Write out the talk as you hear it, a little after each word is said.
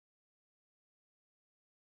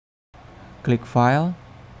Click File,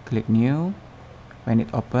 click New. When it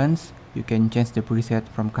opens, you can change the preset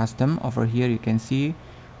from custom. Over here you can see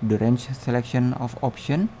the range selection of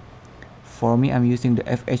option. For me, I'm using the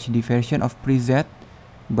FHD version of preset,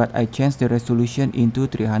 but I changed the resolution into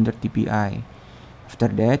 300 dpi. After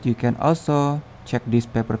that, you can also check this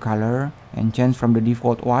paper color and change from the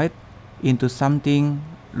default white into something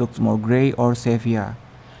looks more gray or sepia.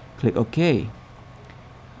 Click OK.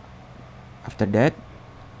 After that,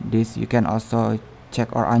 this you can also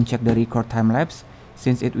check or uncheck the record time-lapse,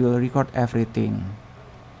 since it will record everything.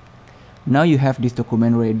 Now you have this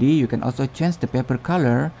document ready. You can also change the paper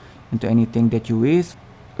color into anything that you wish.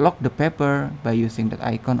 Lock the paper by using that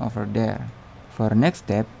icon over there. For the next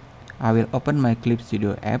step, I will open my Clip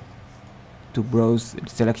Studio app to browse the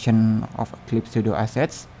selection of Clip Studio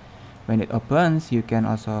assets. When it opens, you can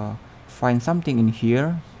also find something in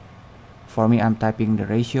here. For me, I'm typing the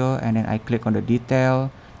ratio, and then I click on the detail.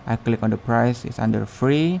 I click on the price, it's under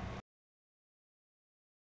free.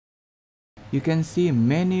 You can see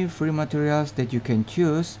many free materials that you can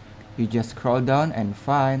choose. You just scroll down and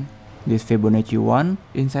find this Fibonacci one.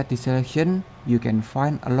 Inside the selection, you can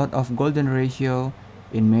find a lot of golden ratio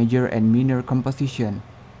in major and minor composition.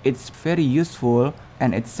 It's very useful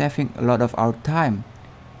and it's saving a lot of our time.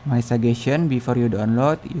 My suggestion, before you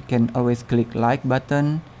download, you can always click like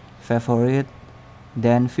button, favorite,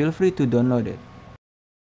 then feel free to download it.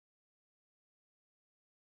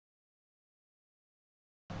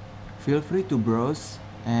 Feel free to browse,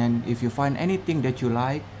 and if you find anything that you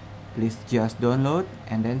like, please just download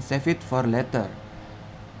and then save it for later.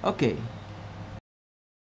 Okay.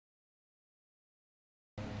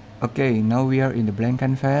 Okay, now we are in the blank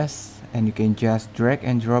canvas, and you can just drag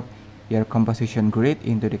and drop your composition grid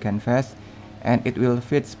into the canvas and it will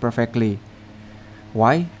fit perfectly.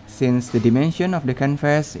 Why? Since the dimension of the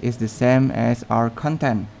canvas is the same as our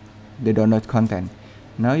content, the download content.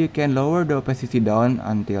 Now you can lower the opacity down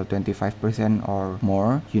until 25% or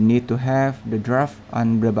more. You need to have the draft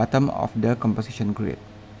on the bottom of the composition grid.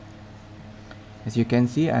 As you can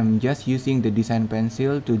see, I'm just using the design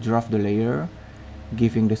pencil to draft the layer,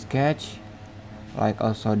 giving the sketch, like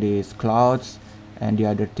also these clouds and the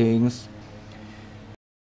other things.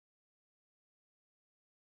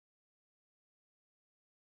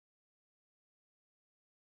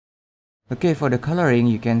 Okay, for the coloring,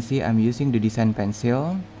 you can see I'm using the design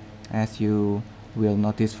pencil. As you will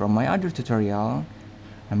notice from my other tutorial,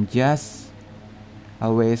 I'm just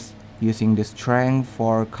always using the strength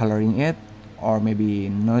for coloring it, or maybe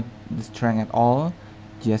not the strength at all,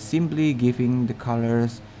 just simply giving the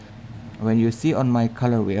colors. When you see on my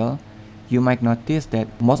color wheel, you might notice that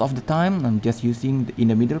most of the time I'm just using in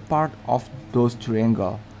the middle part of those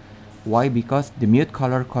triangles. Why? Because the mute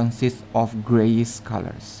color consists of grayish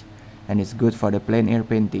colors, and it's good for the plein air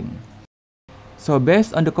painting. So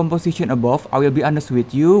based on the composition above, I will be honest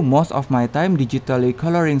with you, most of my time digitally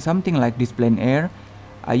coloring something like this plein air,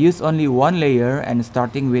 I use only one layer and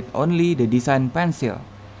starting with only the design pencil.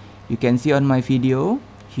 You can see on my video,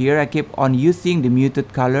 here I keep on using the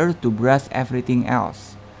muted color to brush everything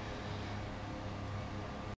else.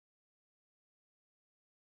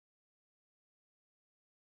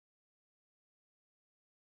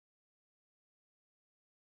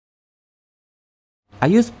 I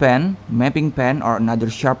use pen, mapping pen or another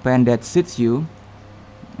sharp pen that suits you.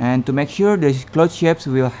 And to make sure the cloud shapes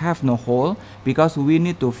will have no hole, because we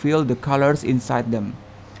need to fill the colors inside them.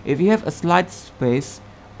 If you have a slight space,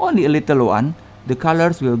 only a little one, the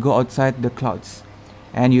colors will go outside the clouds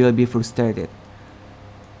and you will be frustrated.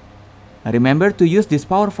 Remember to use this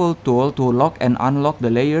powerful tool to lock and unlock the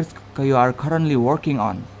layers you are currently working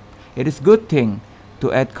on. It is a good thing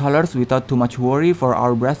to add colors without too much worry for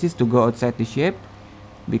our brushes to go outside the shape,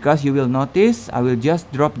 because you will notice I will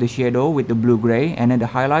just drop the shadow with the blue-gray and then the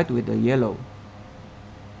highlight with the yellow.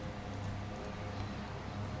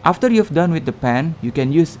 After you've done with the pen, you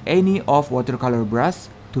can use any of watercolor brush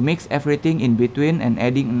to mix everything in between and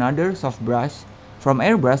adding another soft brush from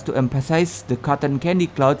airbrush to emphasize the cotton candy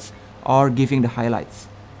clouds or giving the highlights.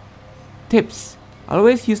 Tips: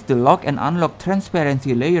 always use the lock and unlock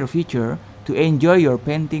transparency layer feature to enjoy your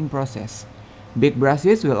painting process. Big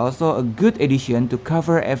brushes will also a good addition to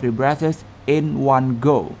cover every brushes in one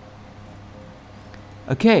go.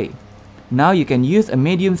 Okay, now you can use a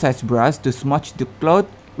medium-sized brush to smudge the cloth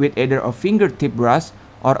with either a fingertip brush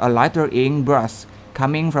or a lighter ink brush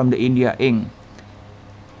coming from the India ink.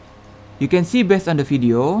 You can see based on the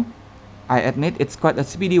video, I admit it's quite a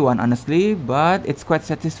speedy one honestly, but it's quite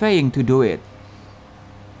satisfying to do it.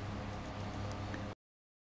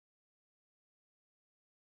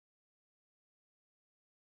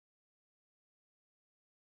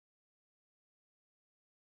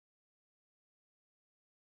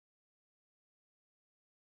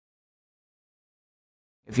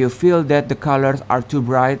 If you feel that the colors are too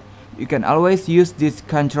bright, you can always use this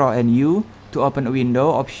Ctrl and U to open a window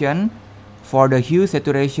option for the hue,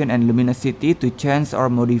 saturation, and luminosity to change or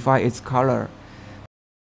modify its color.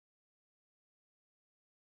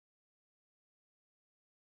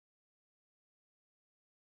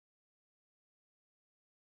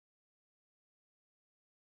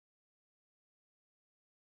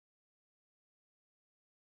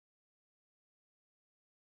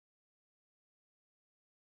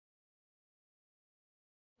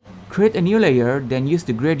 Create a new layer, then use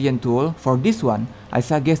the gradient tool. For this one, I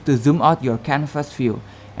suggest to zoom out your canvas view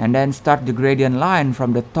and then start the gradient line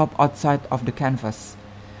from the top outside of the canvas.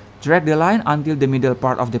 Drag the line until the middle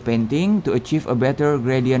part of the painting to achieve a better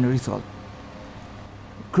gradient result.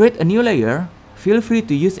 Create a new layer. Feel free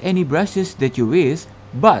to use any brushes that you wish,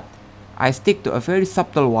 but I stick to a very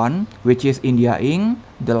subtle one, which is India ink,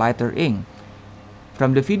 the lighter ink.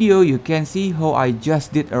 From the video, you can see how I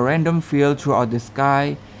just did a random fill throughout the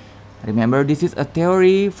sky. Remember, this is a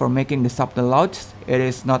theory for making the subtle clouds. It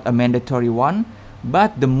is not a mandatory one,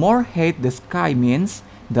 but the more height the sky means,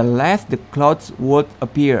 the less the clouds would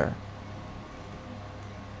appear.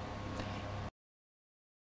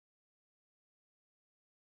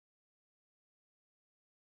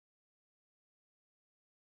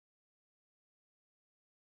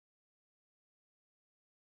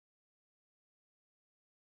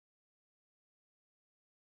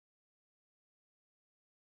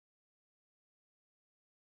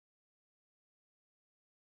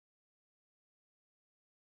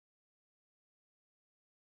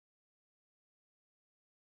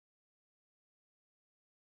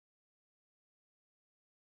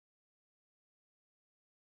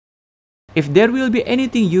 If there will be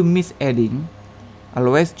anything you miss adding,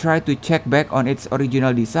 always try to check back on its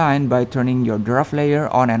original design by turning your draft layer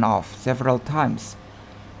on and off several times.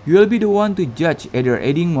 You will be the one to judge either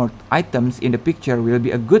adding more items in the picture will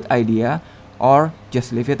be a good idea or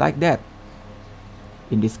just leave it like that.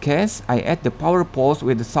 In this case, I add the power poles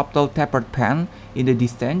with the subtle tapered pen in the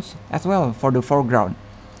distance as well for the foreground.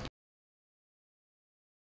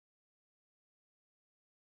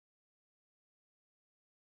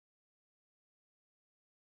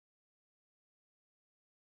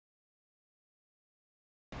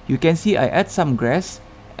 You can see I add some grass.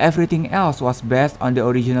 Everything else was based on the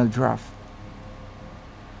original draft.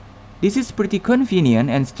 This is pretty convenient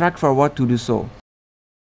and straightforward to do so.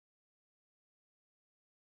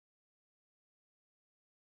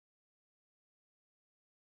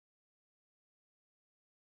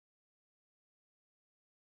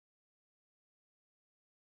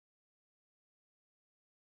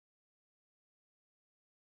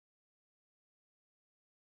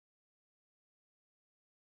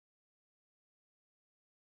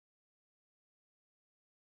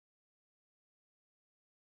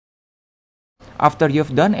 After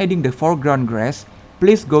you've done adding the foreground grass,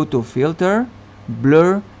 please go to Filter,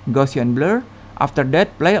 Blur, Gaussian Blur. After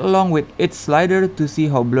that, play along with each slider to see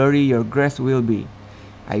how blurry your grass will be.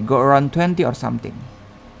 I go around 20 or something.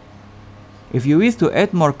 If you wish to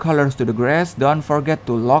add more colors to the grass, don't forget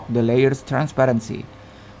to lock the layer's transparency.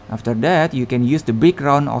 After that, you can use the big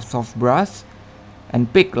round of soft brush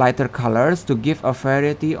and pick lighter colors to give a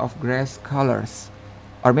variety of grass colors.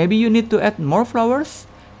 Or maybe you need to add more flowers?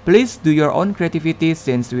 Please do your own creativity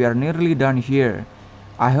since we are nearly done here.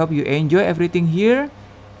 I hope you enjoy everything here,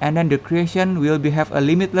 and then the creation will have a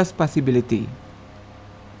limitless possibility.